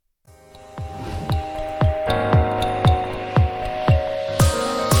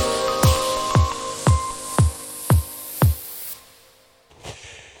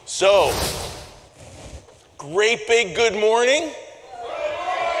a big good morning.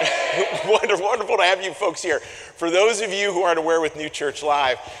 Wonderful to have you folks here. For those of you who aren't aware with New Church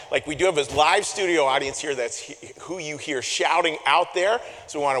Live, like we do have a live studio audience here, that's who you hear shouting out there.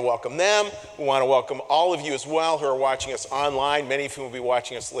 So we want to welcome them. We want to welcome all of you as well who are watching us online, many of whom will be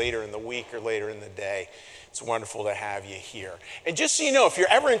watching us later in the week or later in the day. It's wonderful to have you here. And just so you know, if you're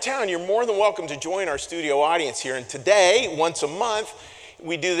ever in town, you're more than welcome to join our studio audience here. And today, once a month,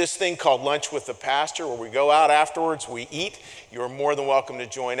 we do this thing called Lunch with the Pastor, where we go out afterwards, we eat. You're more than welcome to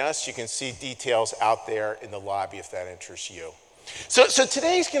join us. You can see details out there in the lobby if that interests you. So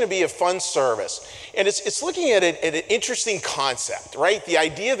today's going to be a fun service, and it's looking at an interesting concept, right? The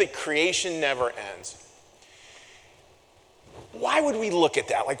idea that creation never ends. Why would we look at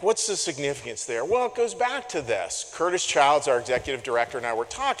that? Like, what's the significance there? Well, it goes back to this. Curtis Childs, our executive director, and I were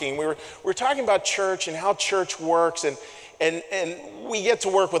talking. We were talking about church and how church works, and we get to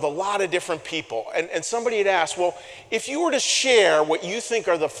work with a lot of different people. And somebody had asked, well, if you were to share what you think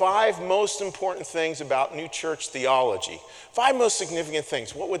are the 5 most important things about New Church theology, 5 most significant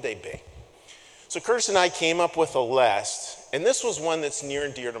things, what would they be? So Curtis and I came up with a list, and this was one that's near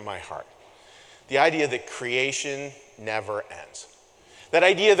and dear to my heart. The idea that creation never ends. That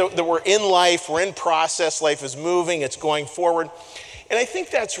idea that we're in life, we're in process, life is moving, it's going forward. And I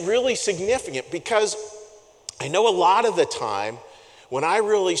think that's really significant because I know a lot of the time when I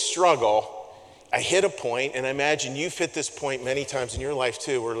really struggle, I hit a point, and I imagine you've hit this point many times in your life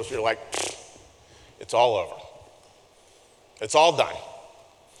too, where you're like, it's all over. It's all done.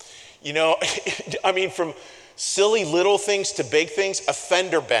 You know, I mean, from silly little things to big things, a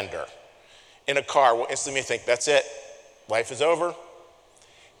fender bender in a car will instantly think, that's it, life is over.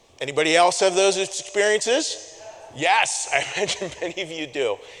 Anybody else have those experiences? Yes, I imagine many of you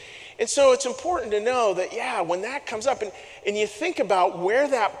do. And so it's important to know that, yeah, when that comes up, and you think about where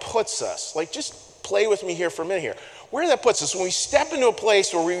that puts us, like just play with me here for a minute here, where that puts us when we step into a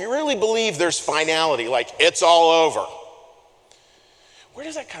place where we really believe there's finality, like it's all over, where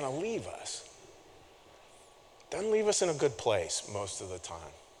does that kind of leave us? Doesn't leave us in a good place most of the time.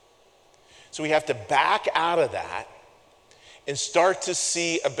 So we have to back out of that and start to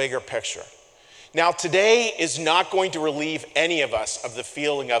see a bigger picture. Now, today is not going to relieve any of us of the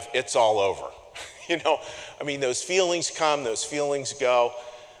feeling of it's all over. You know, I mean, those feelings come, those feelings go.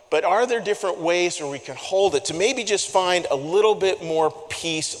 But are there different ways where we can hold it to maybe just find a little bit more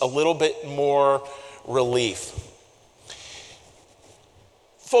peace, a little bit more relief?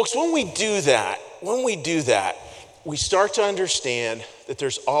 Folks, when we do that, we start to understand that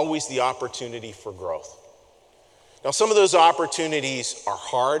there's always the opportunity for growth. Now, some of those opportunities are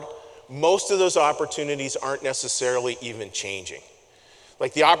hard. Most of those opportunities aren't necessarily even changing.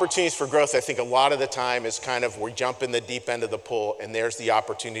 Like the opportunities for growth, I think a lot of the time is kind of we jump in the deep end of the pool and there's the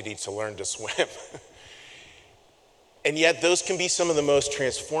opportunity to learn to swim. And yet those can be some of the most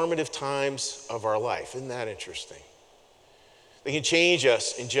transformative times of our life. Isn't that interesting? They can change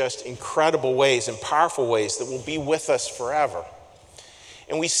us in just incredible ways and powerful ways that will be with us forever.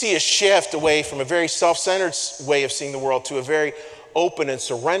 And we see a shift away from a very self-centered way of seeing the world to a very open and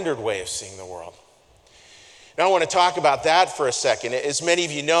surrendered way of seeing the world. Now I want to talk about that for a second. As many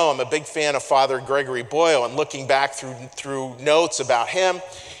of you know, I'm a big fan of Father Gregory Boyle, and looking back through notes about him,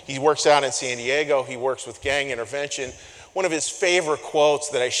 he works out in San Diego, he works with gang intervention. One of his favorite quotes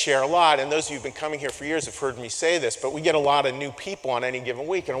that I share a lot, and those of you who've been coming here for years have heard me say this, but we get a lot of new people on any given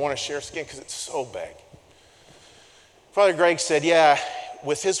week, and I want to share this again because it's so big. Father Greg said, yeah,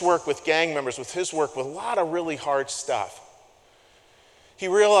 with his work with gang members, with his work with a lot of really hard stuff, he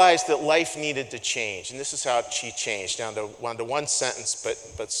realized that life needed to change, and this is how she changed, down to one sentence,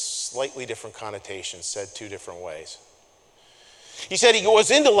 but slightly different connotations, said 2 different ways. He said he goes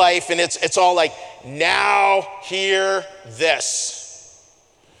into life, and it's all like, now, hear this.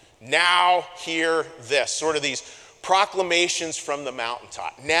 Now, hear this. Sort of these proclamations from the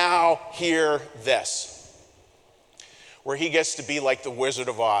mountaintop. Now, hear this. Where he gets to be like the Wizard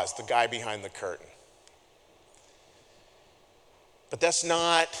of Oz, the guy behind the curtain. But that's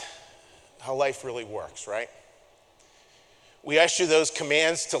not how life really works, right? We issue those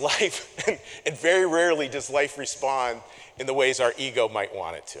commands to life, and very rarely does life respond in the ways our ego might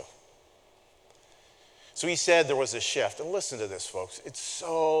want it to. So he said there was a shift. And listen to this, folks. It's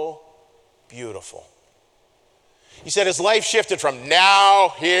so beautiful. He said his life shifted from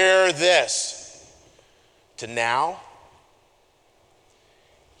now, hear this, to now,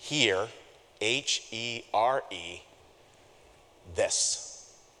 hear, H-E-R-E,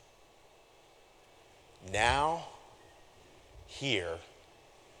 this. Now, hear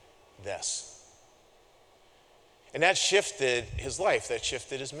this. And that shifted his life, that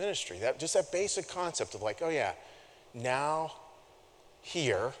shifted his ministry. That basic concept of like, oh yeah, now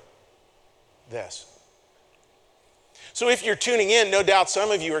hear this. So if you're tuning in, no doubt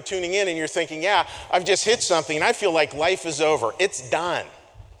some of you are tuning in and you're thinking, yeah, I've just hit something and I feel like life is over. It's done.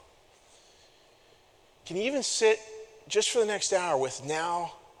 Can you even sit just for the next hour with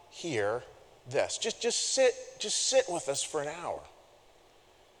now hear this? Just sit with us for an hour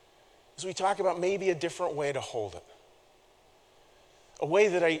as we talk about maybe a different way to hold it. A way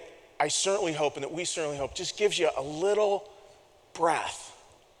that I certainly hope, and that we certainly hope, just gives you a little breath.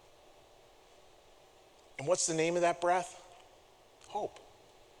 And what's the name of that breath? Hope.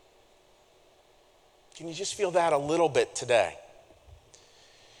 Can you just feel that a little bit today?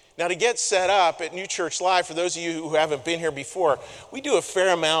 Now, to get set up at New Church Live, for those of you who haven't been here before, we do a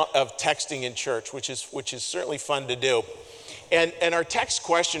fair amount of texting in church, which is certainly fun to do. And our text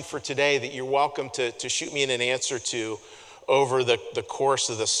question for today that you're welcome to shoot me in an answer to over the course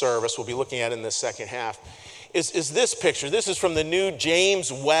of the service, we'll be looking at in the second half, is this picture. This is from the new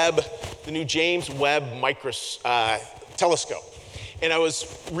James Webb telescope. And I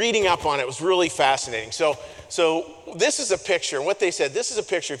was reading up on it. It was really fascinating. So this is a picture, and what they said, this is a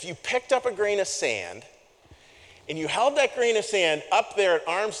picture. If you picked up a grain of sand and you held that grain of sand up there at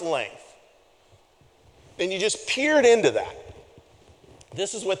arm's length, and you just peered into that,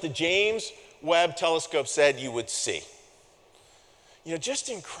 this is what the James Webb telescope said you would see. You know, just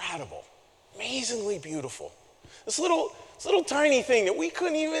incredible, amazingly beautiful. This little tiny thing that we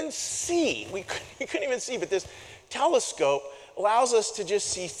couldn't even see. We couldn't even see, but this telescope allows us to just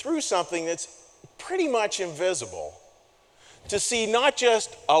see through something that's pretty much invisible, to see not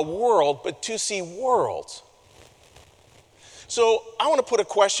just a world, but to see worlds. So I want to put a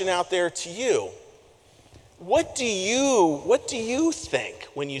question out there to you. What do you think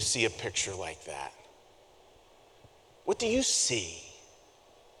when you see a picture like that? What do you see?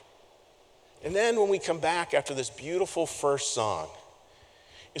 And then when we come back after this beautiful first song,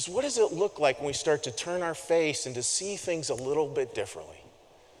 is what does it look like when we start to turn our face and to see things a little bit differently?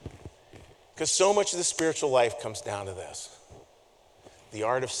 Because so much of the spiritual life comes down to this, the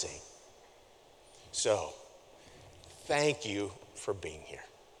art of seeing. So, thank you for being here.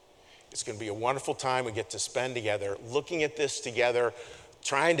 It's going to be a wonderful time we get to spend together, looking at this together,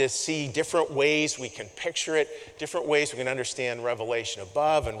 trying to see different ways we can picture it, different ways we can understand Revelation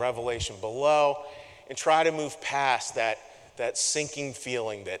above and Revelation below, and try to move past that sinking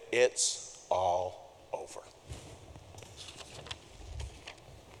feeling that it's all over.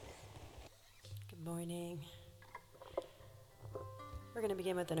 Good morning. We're going to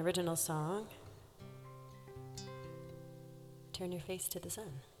begin with an original song. Turn your face to the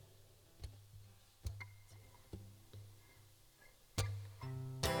sun.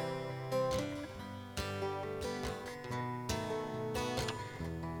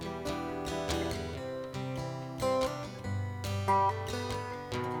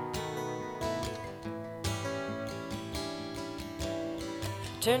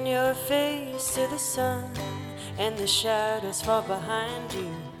 Turn your face to the sun, and the shadows fall behind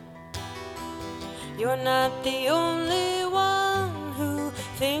you. You're not the only one who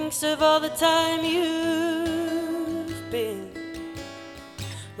thinks of all the time you've been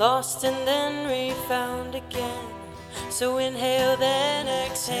lost and then refound again. So inhale, then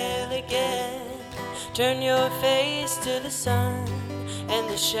exhale again. Turn your face to the sun, and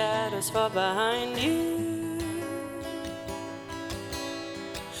the shadows fall behind you.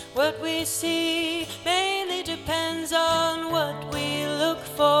 What we see mainly depends on what we look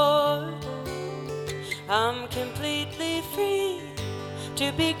for. I'm completely free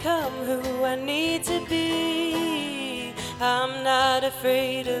to become who I need to be. I'm not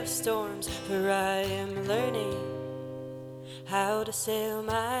afraid of storms, for I am learning how to sail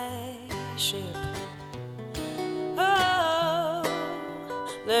my ship. Oh,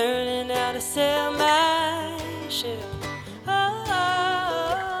 learning how to sail my ship. Oh,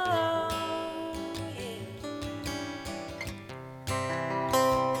 yeah.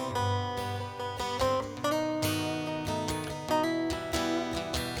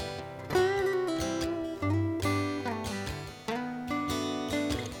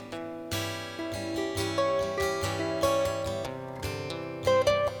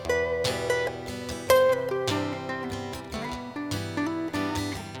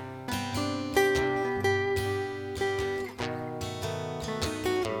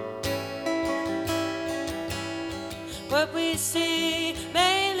 What we see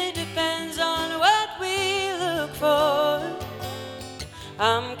mainly depends on what we look for.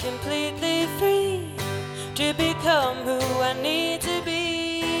 I'm completely free to become who I need to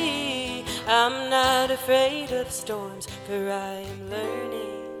be. I'm not afraid of storms, for I am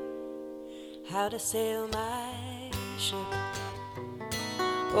learning how to sail my ship.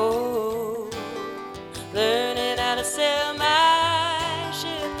 Oh, learning how to sail my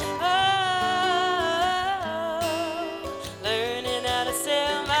ship. Oh, learning how to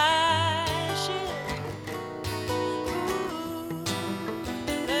sail my ship. Ooh,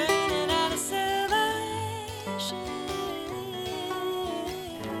 learning how to sail my ship.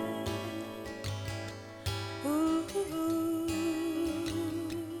 Ooh,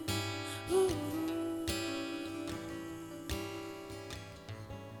 ooh.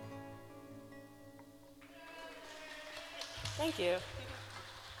 Thank you.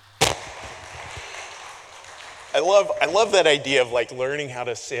 I love that idea of like learning how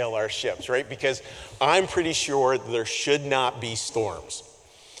to sail our ships, right? Because I'm pretty sure there should not be storms.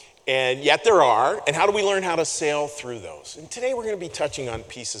 And yet there are. And how do we learn how to sail through those? And today we're going to be touching on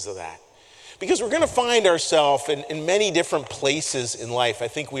pieces of that. Because we're going to find ourselves in many different places in life. I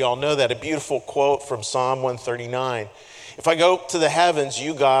think we all know that. A beautiful quote from Psalm 139. If I go to the heavens,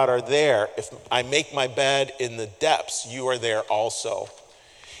 you, God, are there. If I make my bed in the depths, you are there also.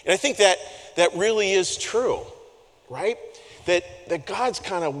 And I think that really is true, right? That God's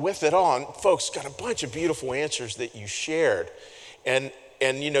kind of with it all. And folks, got a bunch of beautiful answers that you shared. And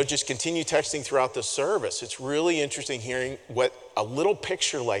just continue texting throughout the service. It's really interesting hearing what a little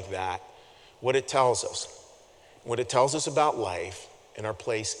picture like that, what it tells us. What it tells us about life and our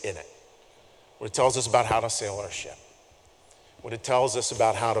place in it. What it tells us about how to sail our ship. What it tells us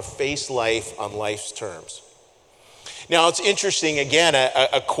about how to face life on life's terms. Now, it's interesting, again,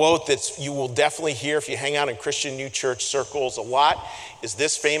 a quote that you will definitely hear if you hang out in Christian New Church circles a lot is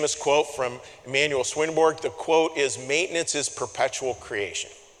this famous quote from Emanuel Swedenborg. The quote is, "Maintenance is perpetual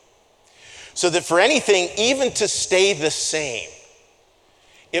creation." So that for anything, even to stay the same,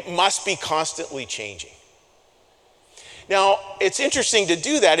 it must be constantly changing. Now, it's interesting to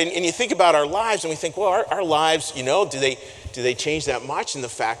do that, and you think about our lives, and we think, well, our lives, do they change that much? And the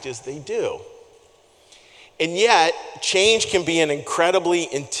fact is they do. And yet, change can be an incredibly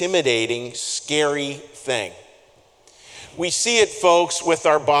intimidating, scary thing. We see it, folks, with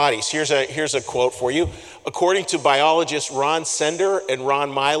our bodies. Here's a quote for you. According to biologists Ron Sender and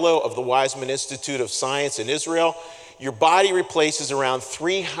Ron Milo of the Weizmann Institute of Science in Israel, your body replaces around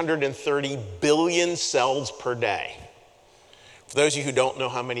 330 billion cells per day. For those of you who don't know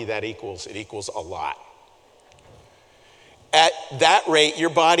how many that equals, it equals a lot. At that rate, your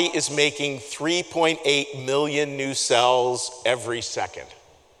body is making 3.8 million new cells every second.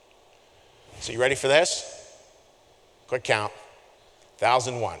 So you ready for this? Quick count,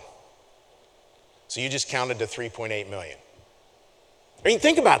 1,001. So you just counted to 3.8 million. I mean,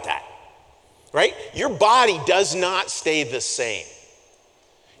 think about that, right? Your body does not stay the same.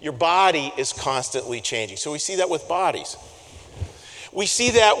 Your body is constantly changing. So we see that with bodies. We see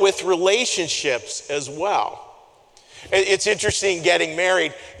that with relationships as well. It's interesting getting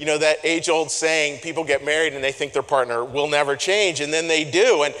married, that age-old saying, people get married and they think their partner will never change, and then they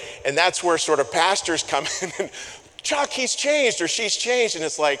do. And that's where sort of pastors come in and, Chuck, he's changed or she's changed. And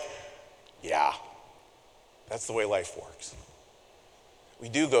it's like, yeah, that's the way life works. We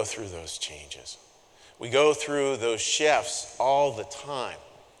do go through those changes. We go through those shifts all the time.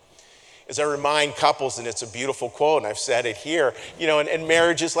 As I remind couples, and it's a beautiful quote, and I've said it here, and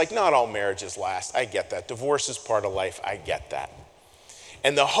marriages, like not all marriages last. I get that. Divorce is part of life. I get that.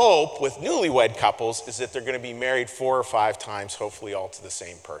 And the hope with newlywed couples is that they're going to be married 4 or 5 times, hopefully all to the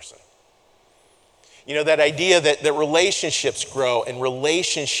same person. That idea that relationships grow and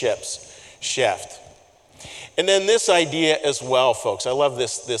relationships shift. And then this idea as well, folks, I love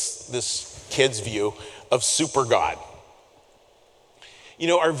this kid's view of super God.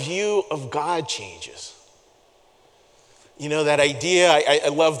 Our view of God changes. That idea, I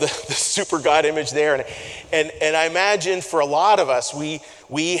love the super God image there. And I imagine for a lot of us,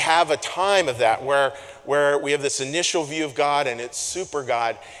 we have a time of that where we have this initial view of God and it's super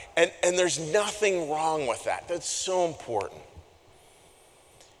God. And there's nothing wrong with that. That's so important.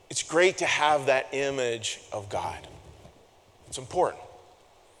 It's great to have that image of God. It's important.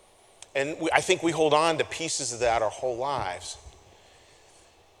 And I think we hold on to pieces of that our whole lives.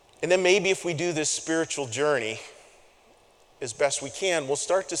 And then maybe if we do this spiritual journey as best we can, we'll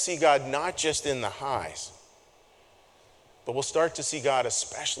start to see God not just in the highs, but we'll start to see God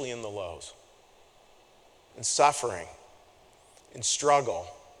especially in the lows, in suffering, in struggle,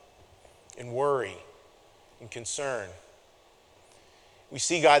 in worry, in concern. We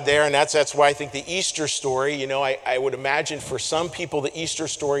see God there, and that's why I think the Easter story, I would imagine for some people the Easter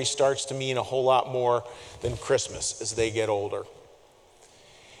story starts to mean a whole lot more than Christmas as they get older.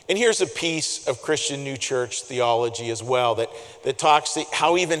 And here's a piece of Christian New Church theology as well that talks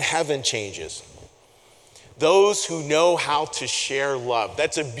how even heaven changes. Those who know how to share love.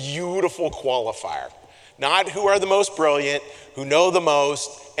 That's a beautiful qualifier. Not who are the most brilliant, who know the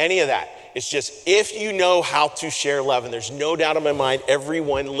most, any of that. It's just if you know how to share love, and there's no doubt in my mind,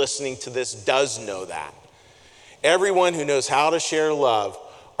 everyone listening to this does know that. Everyone who knows how to share love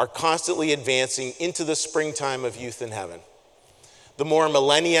are constantly advancing into the springtime of youth in heaven. The more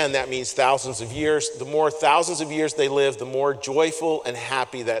millennia, and that means thousands of years, the more thousands of years they live, the more joyful and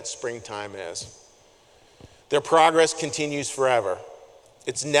happy that springtime is. Their progress continues forever.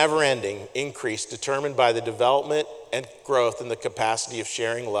 It's never-ending increase determined by the development and growth in the capacity of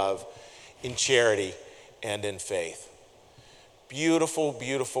sharing love in charity and in faith. Beautiful,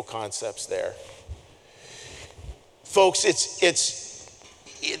 beautiful concepts there. Folks,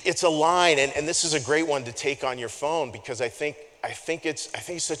 it's a line, and this is a great one to take on your phone because I think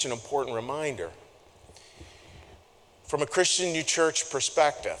it's such an important reminder. From a Christian New Church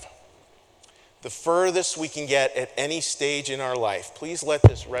perspective, the furthest we can get at any stage in our life, please let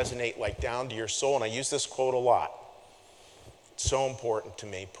this resonate like down to your soul, and I use this quote a lot. It's so important to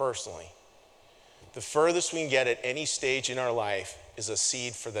me personally. The furthest we can get at any stage in our life is a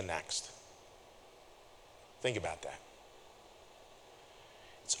seed for the next. Think about that.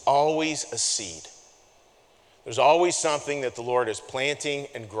 It's always a seed. There's always something that the Lord is planting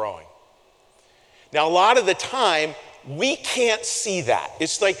and growing. Now, a lot of the time, we can't see that.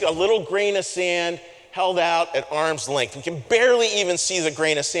 It's like a little grain of sand held out at arm's length. We can barely even see the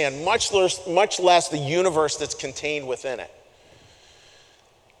grain of sand, much less the universe that's contained within it.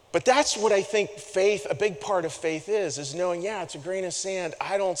 But that's what I think faith, a big part of faith is knowing, yeah, it's a grain of sand.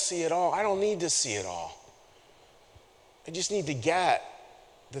 I don't see it all. I don't need to see it all. I just need to get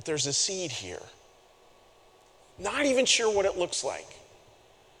that there's a seed here. Not even sure what it looks like.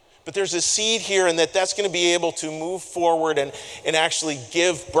 But there's a seed here, and that's going to be able to move forward and actually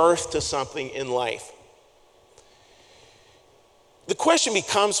give birth to something in life. The question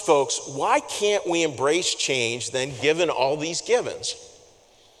becomes, folks, why can't we embrace change then given all these givens?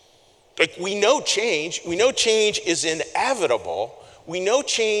 Like we know change is inevitable. We know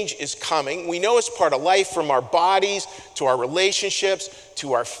change is coming. We know it's part of life, from our bodies to our relationships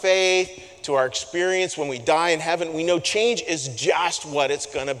to our faith to our experience when we die in heaven. We know change is just what it's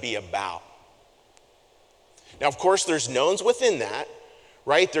going to be about. Now, of course, there's knowns within that,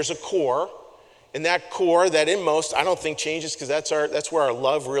 right? There's a core, and that core that in most, I don't think changes because that's where our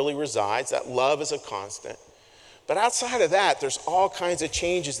love really resides. That love is a constant. But outside of that, there's all kinds of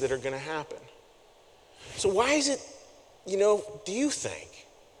changes that are going to happen. So why is it, do you think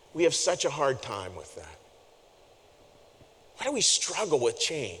we have such a hard time with that? Why do we struggle with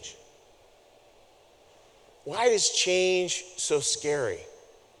change? Why is change so scary?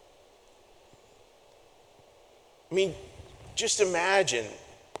 I mean, just imagine,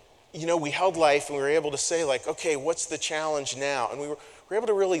 we held life and we were able to say like, okay, what's the challenge now? And we were able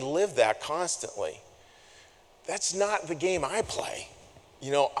to really live that constantly. That's not the game I play.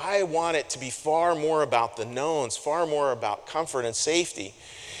 I want it to be far more about the knowns, far more about comfort and safety.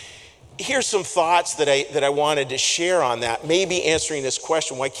 Here's some thoughts that I wanted to share on that, maybe answering this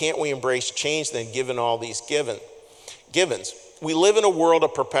question, why can't we embrace change then given all these givens? We live in a world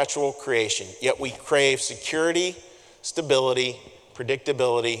of perpetual creation, yet we crave security, stability,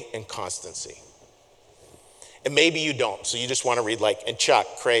 predictability, and constancy. And maybe you don't, so you just want to read and Chuck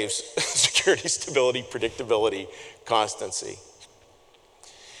craves security, stability, predictability, constancy.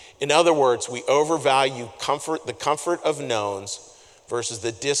 In other words, we overvalue the comfort of knowns versus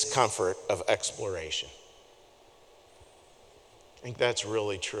the discomfort of exploration. I think that's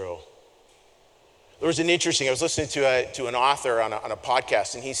really true. I was listening to an author on a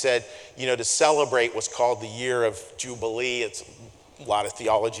podcast, and he said, to celebrate what's called the year of Jubilee. It's a lot of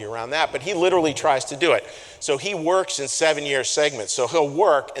theology around that, but he literally tries to do it. So he works in 7-year segments. So he'll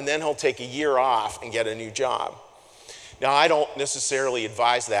work, and then he'll take a year off and get a new job. Now, I don't necessarily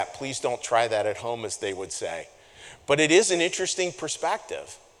advise that. Please don't try that at home, as they would say. But it is an interesting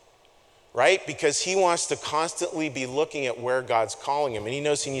perspective, right? Because he wants to constantly be looking at where God's calling him. And he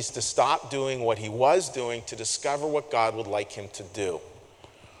knows he needs to stop doing what he was doing to discover what God would like him to do.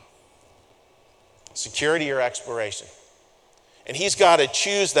 Security or exploration. And he's got to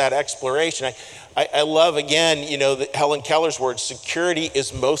choose that exploration. I love, again, Helen Keller's words, security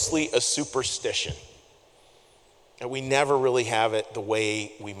is mostly a superstition. And we never really have it the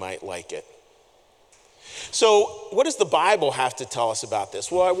way we might like it. So what does the Bible have to tell us about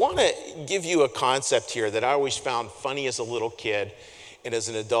this? Well, I want to give you a concept here that I always found funny as a little kid, and as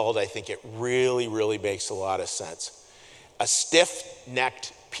an adult, I think it really, really makes a lot of sense. A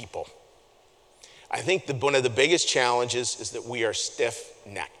stiff-necked people. I think one of the biggest challenges is that we are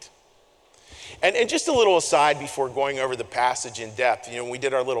stiff-necked. And just a little aside before going over the passage in depth, when we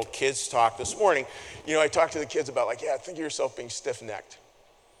did our little kids talk this morning, I talked to the kids about think of yourself being stiff-necked,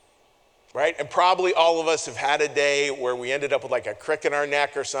 right? And probably all of us have had a day where we ended up with a crick in our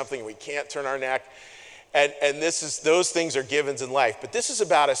neck or something, and we can't turn our neck. And those things are givens in life. But this is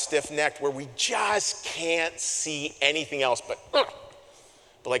about a stiff-necked where we just can't see anything else but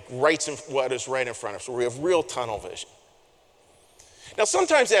what is right in front of us, where we have real tunnel vision. Now,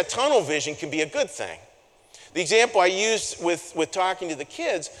 sometimes that tunnel vision can be a good thing. The example I used with talking to the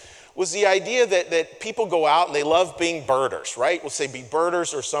kids was the idea that people go out and they love being birders, right? We'll say be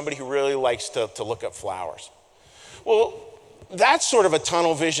birders or somebody who really likes to look at flowers. Well, that's sort of a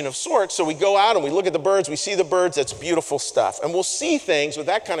tunnel vision of sorts. So we go out and we look at the birds, we see the birds, that's beautiful stuff. And we'll see things with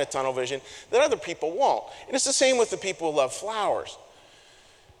that kind of tunnel vision that other people won't. And it's the same with the people who love flowers.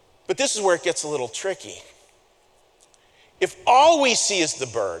 But this is where it gets a little tricky. If all we see is the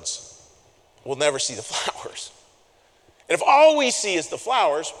birds, we'll never see the flowers. And if all we see is the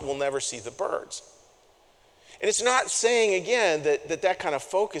flowers, we'll never see the birds. And it's not saying, again, that kind of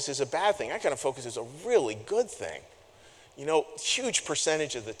focus is a bad thing. That kind of focus is a really good thing, huge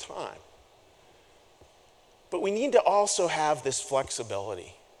percentage of the time. But we need to also have this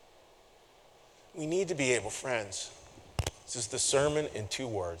flexibility. We need to be able, friends, this is the sermon in 2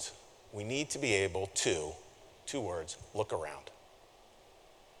 words. We need to be able to, 2 words, look around.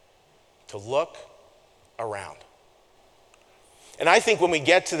 To look around. And I think when we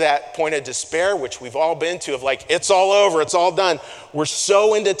get to that point of despair, which we've all been to, of it's all over, it's all done, we're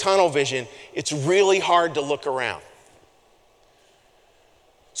so into tunnel vision, it's really hard to look around.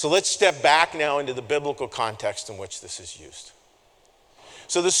 So let's step back now into the biblical context in which this is used.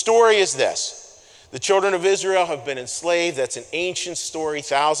 So the story is this. The children of Israel have been enslaved. That's an ancient story,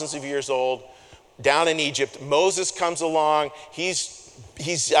 thousands of years old, down in Egypt. Moses comes along. He's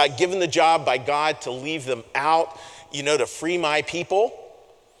given the job by God to leave them out, to free my people.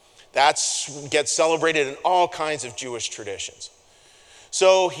 That gets celebrated in all kinds of Jewish traditions.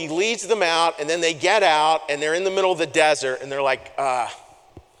 So he leads them out, and then they get out, and they're in the middle of the desert, and they're like,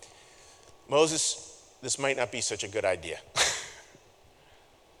 Moses, this might not be such a good idea.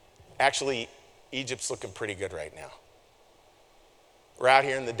 Actually, Egypt's looking pretty good right now. We're out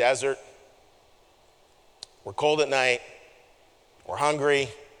here in the desert. We're cold at night. We're hungry.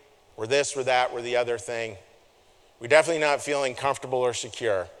 We're this, we're that, we're the other thing. We're definitely not feeling comfortable or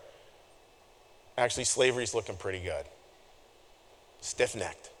secure. Actually, slavery's looking pretty good.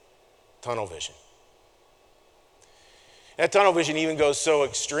 Stiff-necked. Tunnel vision. That tunnel vision even goes so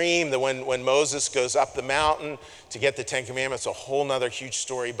extreme that when Moses goes up the mountain to get the 10 Commandments, a whole nother huge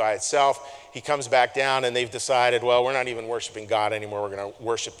story by itself. He comes back down and they've decided, well, we're not even worshiping God anymore. We're going to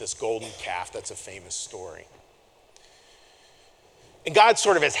worship this golden calf. That's a famous story. And God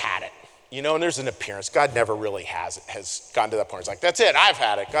sort of has had it, and there's an appearance. God never really has gotten to that point. It's like, that's it, I've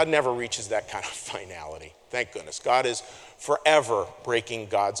had it. God never reaches that kind of finality. Thank goodness. God is forever breaking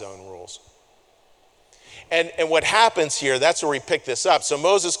God's own rules. And what happens here, that's where we pick this up. So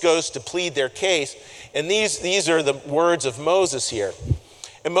Moses goes to plead their case, and these are the words of Moses here.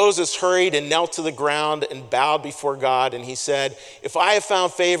 And Moses hurried and knelt to the ground and bowed before God, and he said, if I have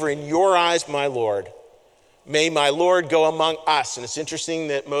found favor in your eyes, my Lord, may my Lord go among us. And it's interesting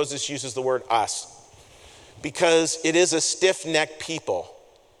that Moses uses the word us, because it is a stiff-necked people,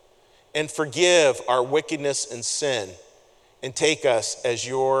 and forgive our wickedness and sin, and take us as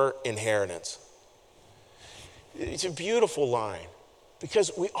your inheritance. It's a beautiful line,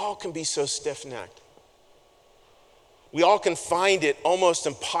 because we all can be so stiff-necked. We all can find it almost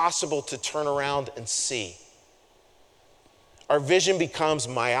impossible to turn around and see. Our vision becomes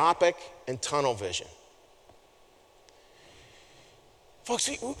myopic and tunnel vision. Folks,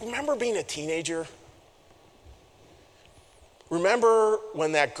 remember being a teenager? Remember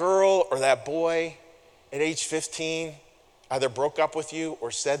when that girl or that boy at age 15 either broke up with you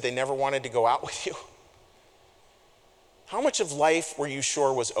or said they never wanted to go out with you? How much of life were you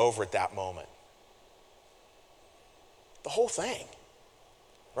sure was over at that moment? The whole thing,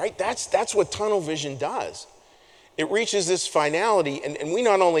 right? That's what tunnel vision does. It reaches this finality, and we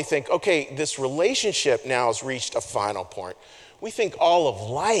not only think, okay, this relationship now has reached a final point. We think all of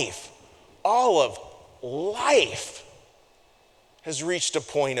life has reached a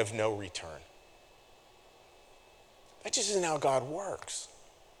point of no return. That just isn't how God works.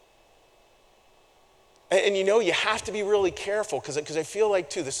 And you have to be really careful, because I feel like,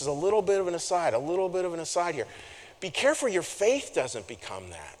 too, this is a little bit of an aside here. Be careful your faith doesn't become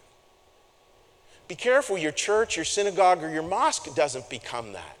that. Be careful your church, your synagogue, or your mosque doesn't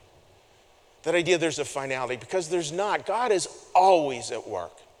become that. That idea there's a finality, because there's not. God is always at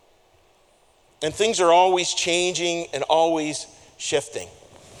work. And things are always changing and always shifting.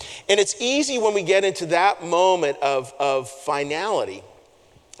 And it's easy when we get into that moment of finality,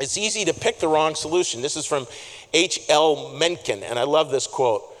 it's easy to pick the wrong solution. This is from H.L. Mencken, and I love this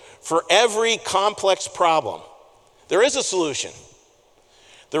quote. For every complex problem, there is a solution.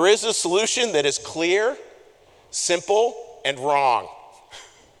 There is a solution that is clear, simple, and wrong.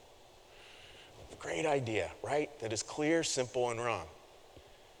 Great idea, right? That is clear, simple, and wrong.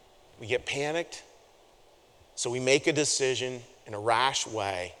 We get panicked, so we make a decision in a rash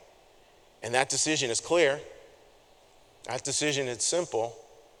way, and that decision is clear, that decision is simple,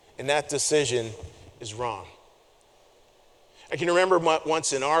 and that decision is wrong. I can remember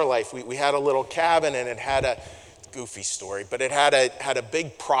once in our life, we had a little cabin, and it had a goofy story, but it had a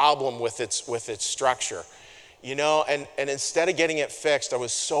big problem with its structure. You know, and instead of getting it fixed, I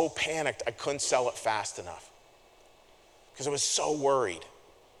was so panicked I couldn't sell it fast enough because I was so worried.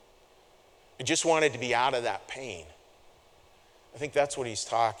 I just wanted to be out of that pain. I think that's what he's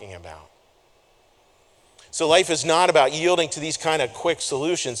talking about. So life is not about yielding to these kind of quick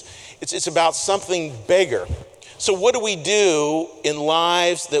solutions. It's about something bigger. So what do we do in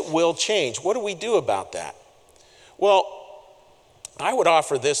lives that will change? What do we do about that? Well, I would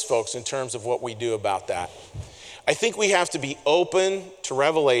offer this, folks, in terms of what we do about that. I think we have to be open to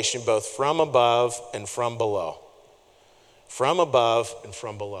revelation both from above and from below. From above and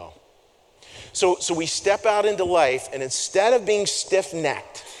from below. So we step out into life, and instead of being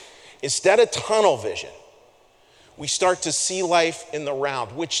stiff-necked, instead of tunnel vision, we start to see life in the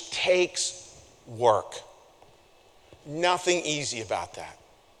round, which takes work. Nothing easy about that.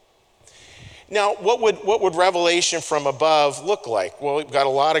 Now, what would revelation from above look like? Well, we've got a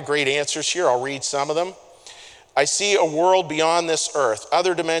lot of great answers here. I'll read some of them. I see a world beyond this earth,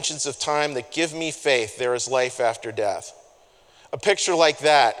 other dimensions of time that give me faith there is life after death. A picture like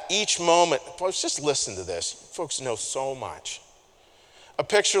that, each moment, folks, just listen to this. Folks know so much. A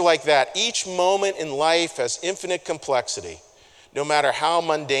picture like that, each moment in life has infinite complexity, no matter how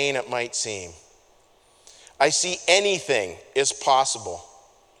mundane it might seem. I see anything is possible.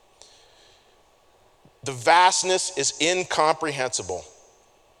 The vastness is incomprehensible.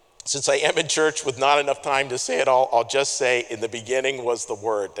 Since I am in church with not enough time to say it all, I'll just say, in the beginning was the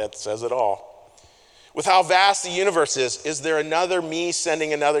Word. That says it all. With how vast the universe is there another me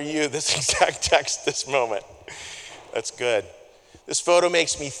sending another you? This exact text, this moment. That's good. This photo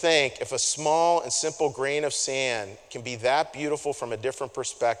makes me think, if a small and simple grain of sand can be that beautiful from a different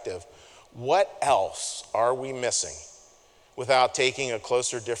perspective, what else are we missing without taking a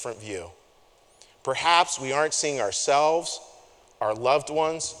closer, different view? Perhaps we aren't seeing ourselves, our loved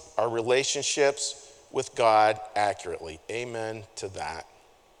ones, our relationships with God accurately. Amen to that.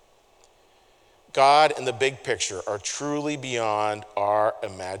 God and the big picture are truly beyond our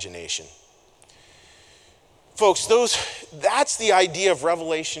imagination. Folks, that's the idea of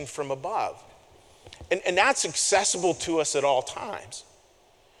revelation from above. And that's accessible to us at all times.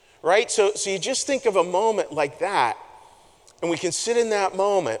 Right? So you just think of a moment like that, and we can sit in that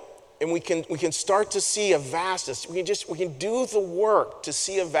moment, and we can start to see a vastness. We can do the work to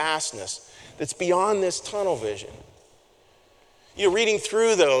see a vastness that's beyond this tunnel vision. You know, reading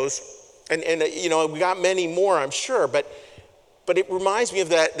through those, and you know, we got many more, I'm sure, but it reminds me of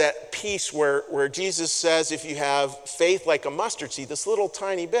that piece where Jesus says, if you have faith like a mustard seed, this little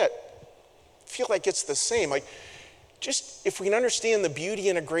tiny bit, I feel like it's the same. Like, just if we can understand the beauty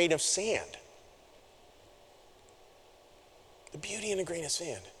in a grain of sand. The beauty in a grain of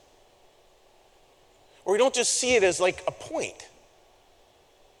sand. Or we don't just see it as like a point,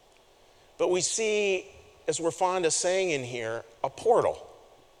 but we see, as we're fond of saying in here, a portal.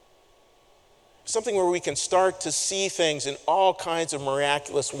 Something where we can start to see things in all kinds of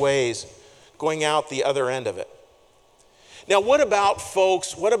miraculous ways going out the other end of it. Now, what about,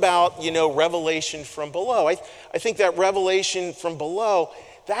 folks, revelation from below? I think that revelation from below,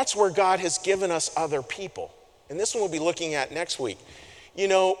 that's where God has given us other people. And this one we'll be looking at next week. You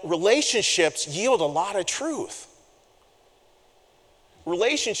know, relationships yield a lot of truth.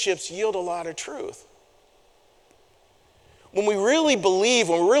 Relationships yield a lot of truth. When we really believe,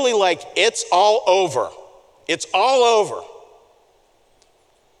 when we're really like, it's all over. It's all over.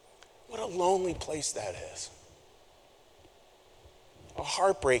 What a lonely place that is. A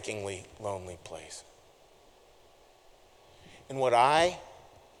heartbreakingly lonely place. And what I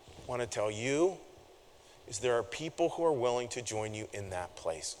want to tell you is there are people who are willing to join you in that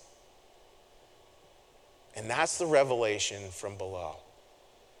place. And that's the revelation from below,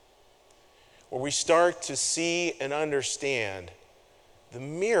 where we start to see and understand the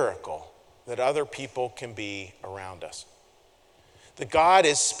miracle that other people can be around us. that God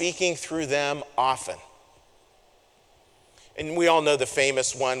is speaking through them often. And we all know the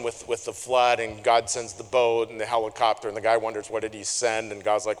famous one with the flood, and God sends the boat and the helicopter, and the guy wonders, what did he send? And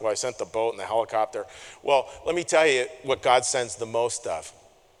God's like, well, I sent the boat and the helicopter. Well, let me tell you what God sends the most of.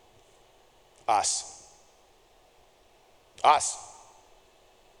 Us. Us.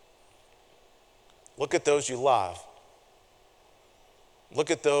 Look at those you love.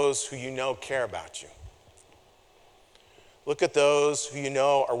 Look at those who you know care about you. Look at those who you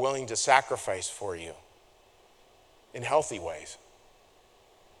know are willing to sacrifice for you in healthy ways.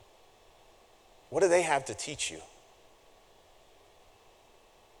 What do they have to teach you?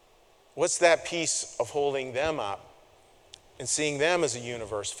 What's that piece of holding them up and seeing them as a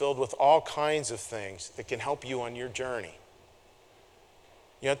universe filled with all kinds of things that can help you on your journey?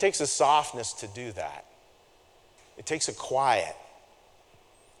 You know, it takes a softness to do that. It takes a quiet.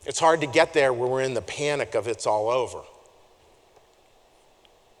 It's hard to get there where we're in the panic of it's all over.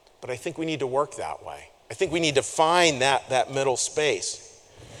 But I think we need to work that way. I think we need to find that middle space.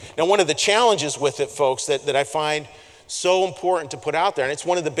 Now, one of the challenges with it, folks, that I find so important to put out there, and it's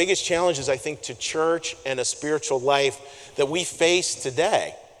one of the biggest challenges, I think, to church and a spiritual life that we face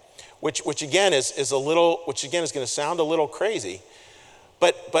today, which again is going to sound a little crazy,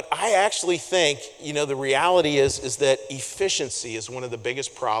 but I actually think, you know, the reality is that efficiency is one of the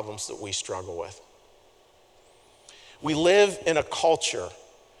biggest problems that we struggle with. We live in a culture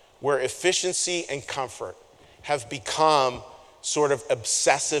where efficiency and comfort have become sort of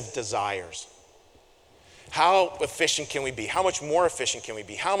obsessive desires. How efficient can we be? How much more efficient can we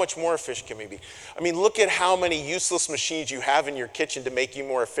be? How much more efficient can we be? I mean, look at how many useless machines you have in your kitchen to make you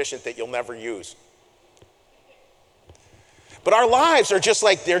more efficient that you'll never use. But our lives are just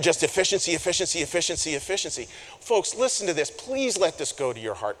like, they're just efficiency, efficiency, efficiency, efficiency. Folks, listen to this. Please let this go to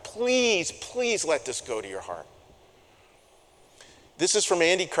your heart. Please, please let this go to your heart. This is from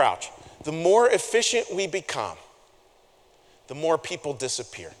Andy Crouch. The more efficient we become, the more people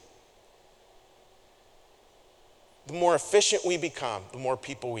disappear. The more efficient we become, the more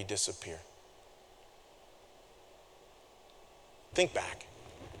people we disappear. Think back.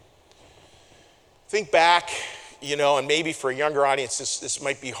 Think back, you know, and maybe for a younger audience, this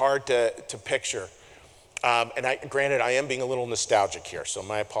might be hard to picture. Granted, I am being a little nostalgic here, so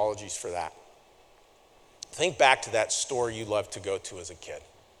my apologies for that. Think back to that store you loved to go to as a kid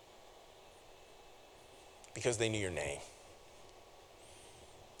because they knew your name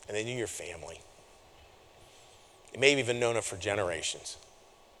and they knew your family. They may have even known it for generations.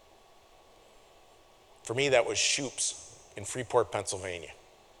 For me, that was Shoop's in Freeport, Pennsylvania.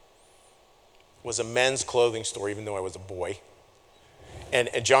 It was a men's clothing store, even though I was a boy. And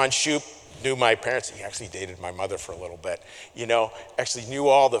John Shoop knew my parents. He actually dated my mother for a little bit, you know, actually knew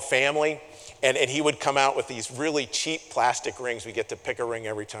all the family. And he would come out with these really cheap plastic rings. We get to pick a ring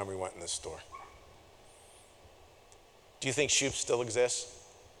every time we went in the store. Do you think Shoop still exists?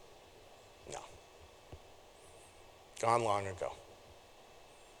 No. Gone long ago.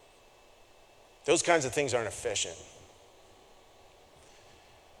 Those kinds of things aren't efficient.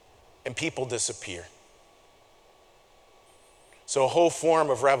 And people disappear. So a whole form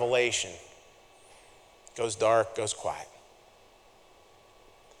of revelation goes dark, goes quiet.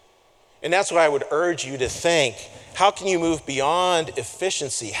 And that's why I would urge you to think, how can you move beyond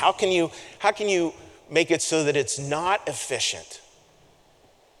efficiency? How can you make it so that it's not efficient?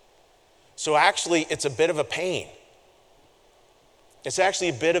 So actually, it's a bit of a pain. It's actually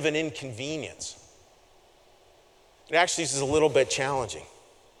a bit of an inconvenience. It actually is a little bit challenging.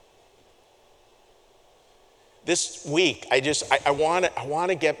 This week, I want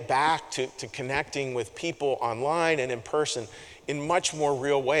to get back to connecting with people online and in person in much more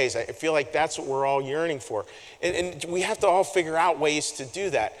real ways. I feel like that's what we're all yearning for. And we have to all figure out ways to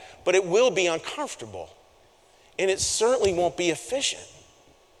do that. But it will be uncomfortable. And it certainly won't be efficient.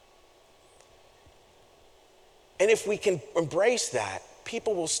 And if we can embrace that,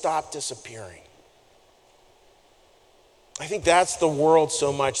 people will stop disappearing. I think that's the world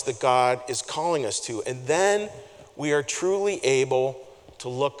so much that God is calling us to. And then we are truly able to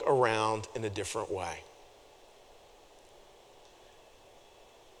look around in a different way.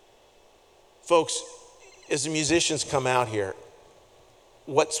 Folks, as the musicians come out here,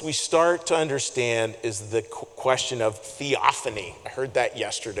 what we start to understand is the question of theophany. I heard that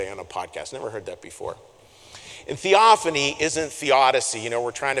yesterday on a podcast. Never heard that before. And theophany isn't theodicy. You know,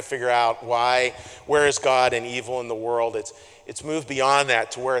 we're trying to figure out where is God and evil in the world. It's moved beyond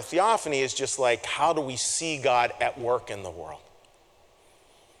that to where theophany is just like, how do we see God at work in the world?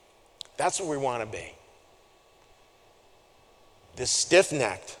 That's what we want to be. This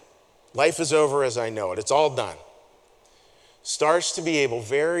stiff-necked, life is over as I know it. It's all done. starts to be able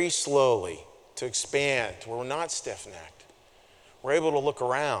very slowly to expand to where we're not stiff-necked. We're able to look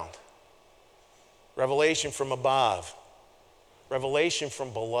around. Revelation from above, revelation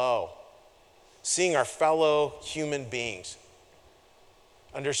from below, seeing our fellow human beings,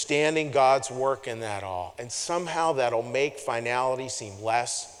 understanding God's work in that all, and somehow that'll make finality seem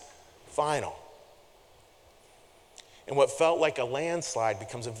less final. And what felt like a landslide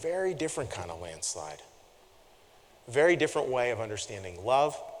becomes a very different kind of landslide. A very different way of understanding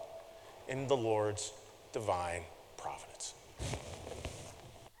love in the Lord's divine providence.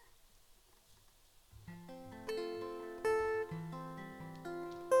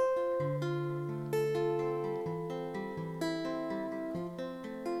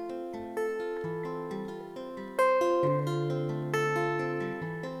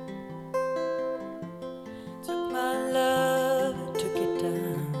 Took my love and took it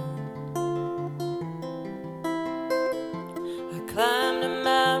down. I climbed a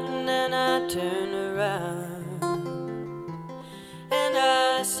mountain and I turned around, and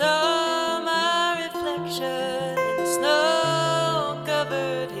I saw my reflection in the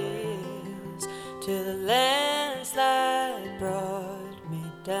snow-covered hills till the landslide brought me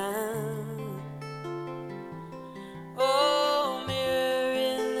down. Oh, mirror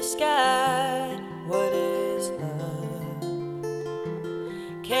in the sky, what is love?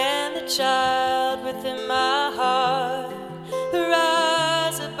 Can the child within my heart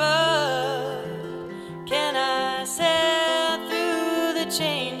rise above? Can I sail through the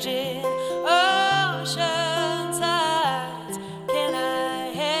changing ocean tides? Can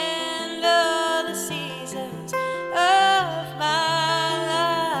I handle the seasons of my life?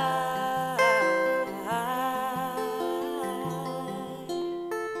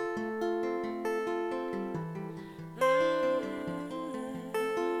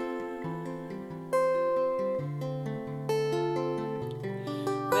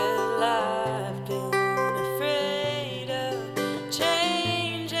 Well, I've been afraid of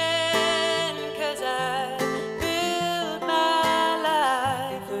changing, 'cause I built my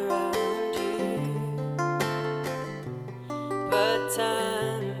life around you. But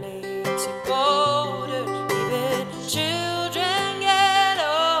time makes you bolder, even children get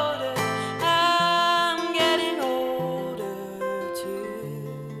older. I'm getting older too.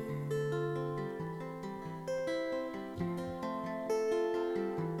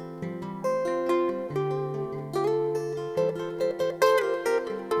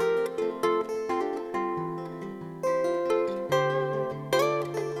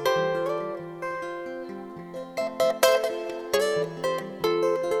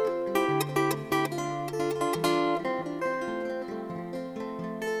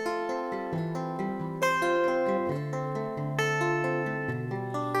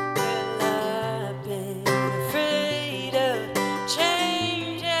 Well, I've been afraid of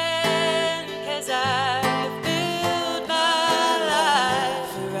changing, 'cause I've built my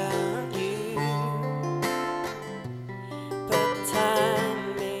life around you. But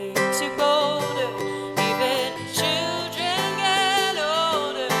time makes you bolder, even children get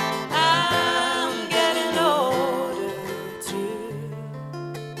older. I'm getting older too.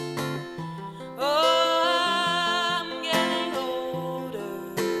 Oh, I'm getting older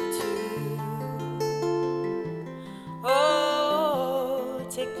too. Oh,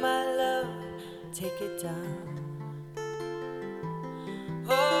 take my love, take it down.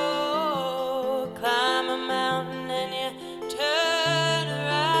 Oh, climb a mountain and you turn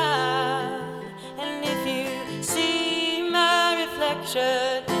around, and if you see my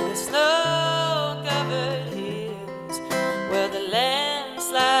reflection in the snow-covered hills, well, the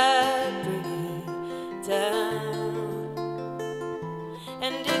landslide bring it down.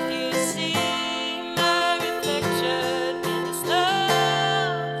 And if you see my reflection in the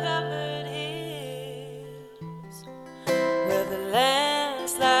snow-covered hills,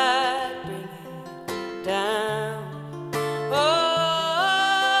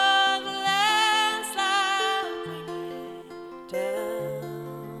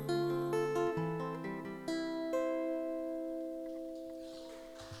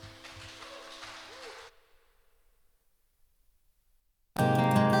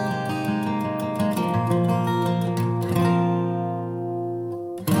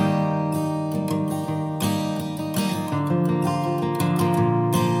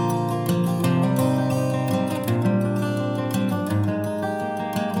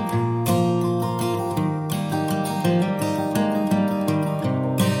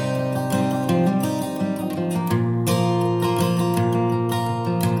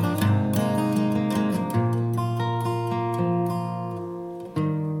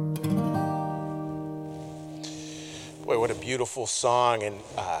 beautiful song, and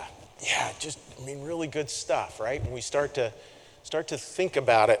really good stuff, right? When we start to think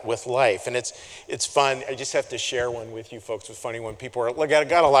about it with life, and it's fun. I just have to share one with you folks. It's funny when people are, look, I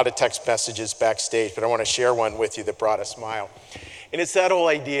got a lot of text messages backstage, but I want to share one with you that brought a smile. And it's that whole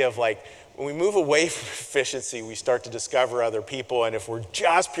idea of like, when we move away from efficiency, we start to discover other people, and if we're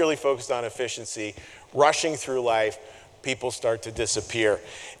just purely focused on efficiency, rushing through life, people start to disappear.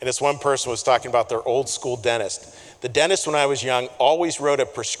 And this one person was talking about their old school dentist. The dentist, when I was young, always wrote a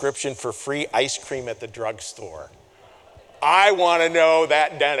prescription for free ice cream at the drugstore. I want to know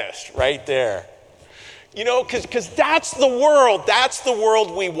that dentist right there. You know, because that's the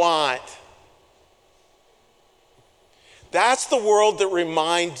world we want. That's the world that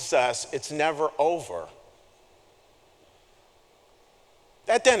reminds us it's never over.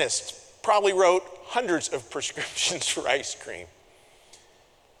 That dentist probably wrote hundreds of prescriptions for ice cream.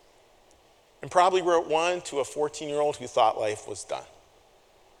 And probably wrote one to a 14-year-old who thought life was done.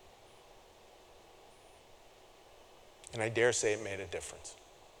 And I dare say it made a difference.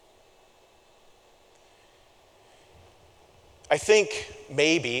 I think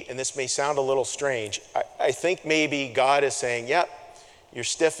maybe, and this may sound a little strange, I think maybe God is saying, yep, you're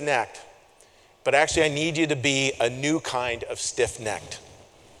stiff-necked, but actually I need you to be a new kind of stiff-necked.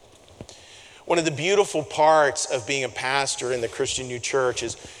 One of the beautiful parts of being a pastor in the Christian New Church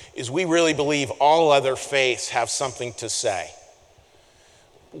is we really believe all other faiths have something to say.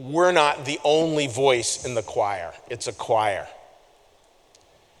 We're not the only voice in the choir. It's a choir.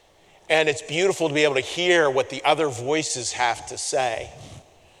 And it's beautiful to be able to hear what the other voices have to say.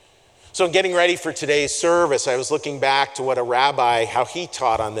 So in getting ready for today's service, I was looking back to what a rabbi, how he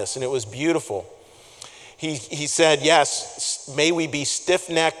taught on this, and it was beautiful. He said, yes, may we be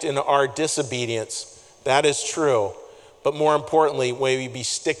stiff-necked in our disobedience. That is true. But more importantly, may we be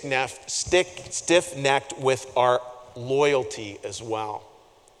stiff-necked with our loyalty as well.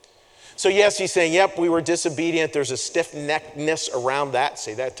 So yes, he's saying, yep, we were disobedient. There's a stiff-neckedness around that.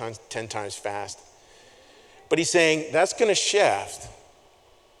 Say that 10 times fast. But he's saying that's going to shift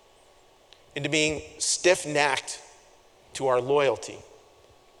into being stiff-necked to our loyalty.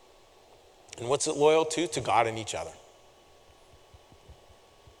 And what's it loyal to? To God and each other.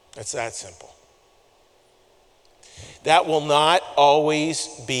 It's that simple. That will not always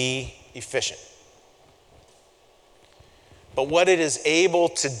be efficient. But what it is able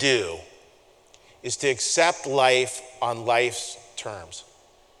to do is to accept life on life's terms.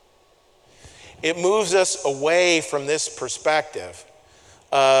 It moves us away from this perspective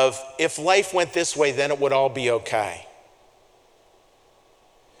of if life went this way, then it would all be okay.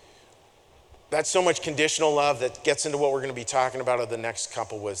 That's so much conditional love that gets into what we're going to be talking about in the next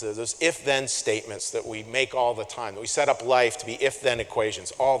couple was those if-then statements that we make all the time, that we set up life to be if-then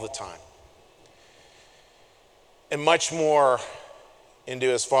equations all the time. And much more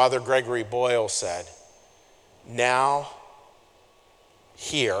into, as Father Gregory Boyle said, now,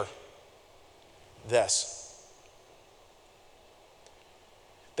 here, this.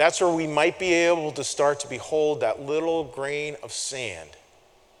 That's where we might be able to start to behold that little grain of sand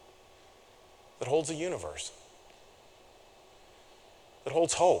that holds a universe, that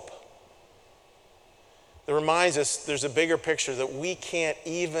holds hope, that reminds us there's a bigger picture that we can't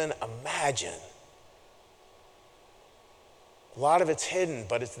even imagine. A lot of it's hidden,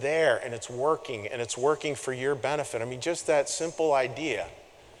 but it's there and it's working for your benefit. I mean, just that simple idea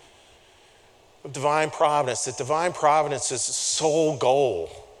of divine providence, that divine providence's sole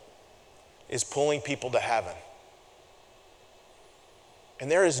goal is pulling people to heaven. And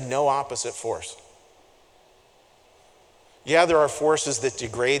there is no opposite force. Yeah, there are forces that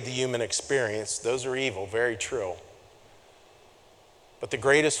degrade the human experience. Those are evil, very true. But the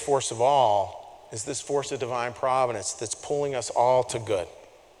greatest force of all is this force of divine providence that's pulling us all to good.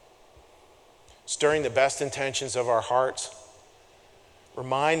 Stirring the best intentions of our hearts,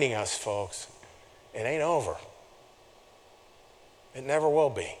 reminding us, folks, it ain't over. It never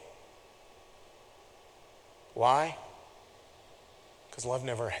will be. Why? Because love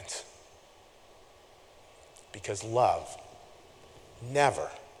never ends. Because love never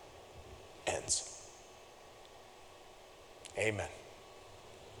ends. Amen.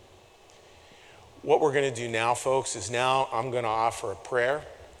 What we're going to do now, folks, is now I'm going to offer a prayer.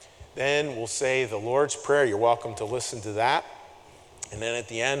 Then we'll say the Lord's Prayer. You're welcome to listen to that. And then at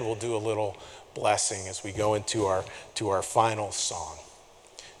the end, we'll do a little blessing as we go into our final song.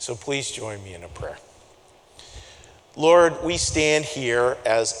 So please join me in a prayer. Lord, we stand here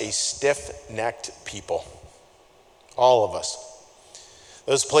as a stiff-necked people, all of us.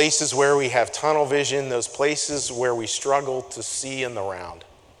 Those places where we have tunnel vision, those places where we struggle to see in the round.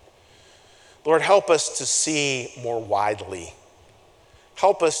 Lord, help us to see more widely.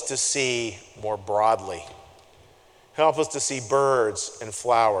 Help us to see more broadly. Help us to see birds and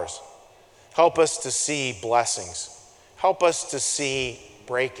flowers. Help us to see blessings. Help us to see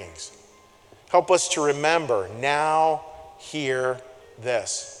breakings. Help us to remember now, hear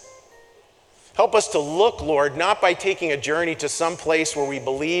this. Help us to look, Lord, not by taking a journey to some place where we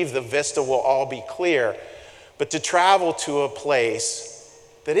believe the vista will all be clear, but to travel to a place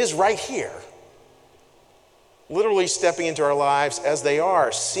that is right here. Literally stepping into our lives as they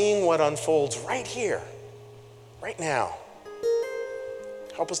are, seeing what unfolds right here, right now.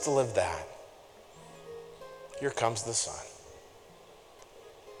 Help us to live that. Here comes the Son.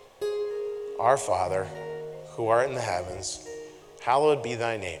 Our Father, who art in the heavens, hallowed be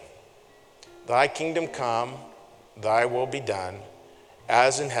thy name. Thy kingdom come, thy will be done,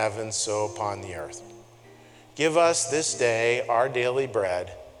 as in heaven, so upon the earth. Give us this day our daily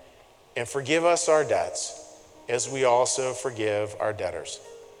bread, and forgive us our debts, as we also forgive our debtors.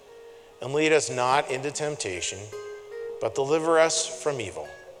 And lead us not into temptation, but deliver us from evil.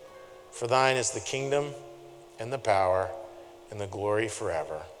 For thine is the kingdom, and the power, and the glory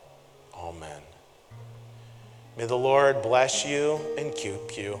forever. Amen. May the Lord bless you and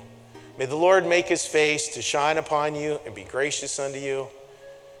keep you. May the Lord make his face to shine upon you and be gracious unto you.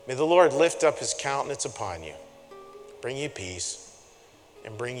 May the Lord lift up his countenance upon you, bring you peace,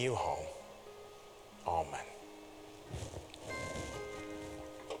 and bring you home. Amen.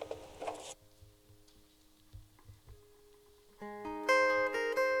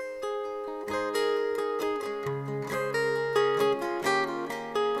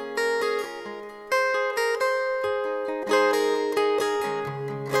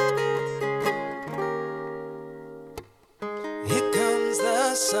 Here comes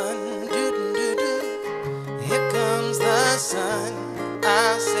the sun, doo-doo-doo-doo. Here comes the sun.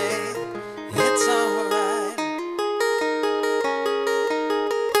 I say it's alright.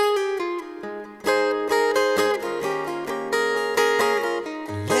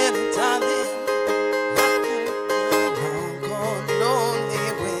 Little darling, after a long, cold, lonely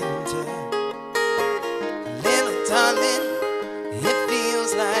winter. Little darling, it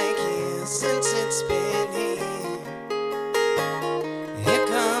feels like years since it's been here. Here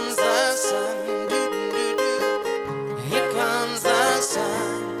comes the sun, doo-doo-doo-doo. Here comes the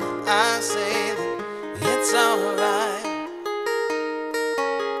sun. I say that it's alright.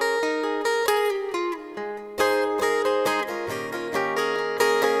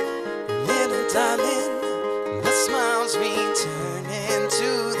 Little darling, the smiles return into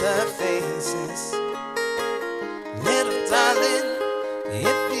the faces. Little darling,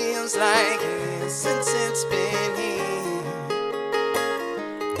 it feels like years since it's been here.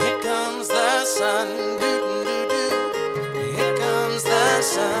 Here comes the sun, doo-doo-doo-doo. Here comes the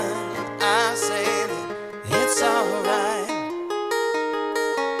sun. I say that it's alright.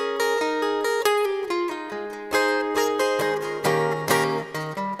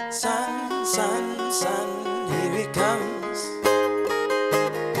 Sun, sun, sun, here it comes.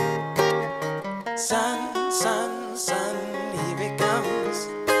 Sun, sun, sun, here it comes.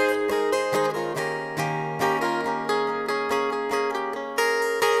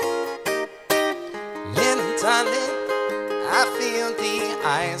 Little darling, I feel the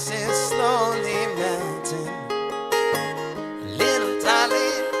ice is slowly melting. Little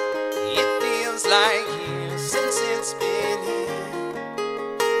darling, it feels like years since it's been here.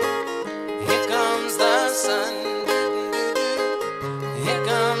 Here comes the sun, doo-doo-doo-doo. Here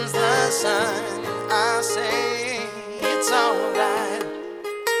comes the sun. I say it's alright.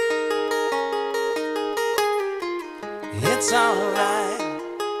 It's alright.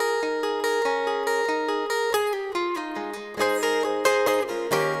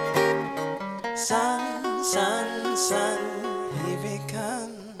 Sun, sun, sun, here it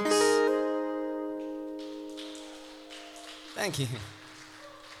comes. Thank you.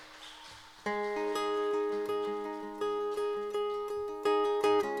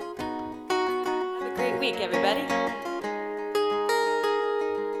 Have a great week, everybody.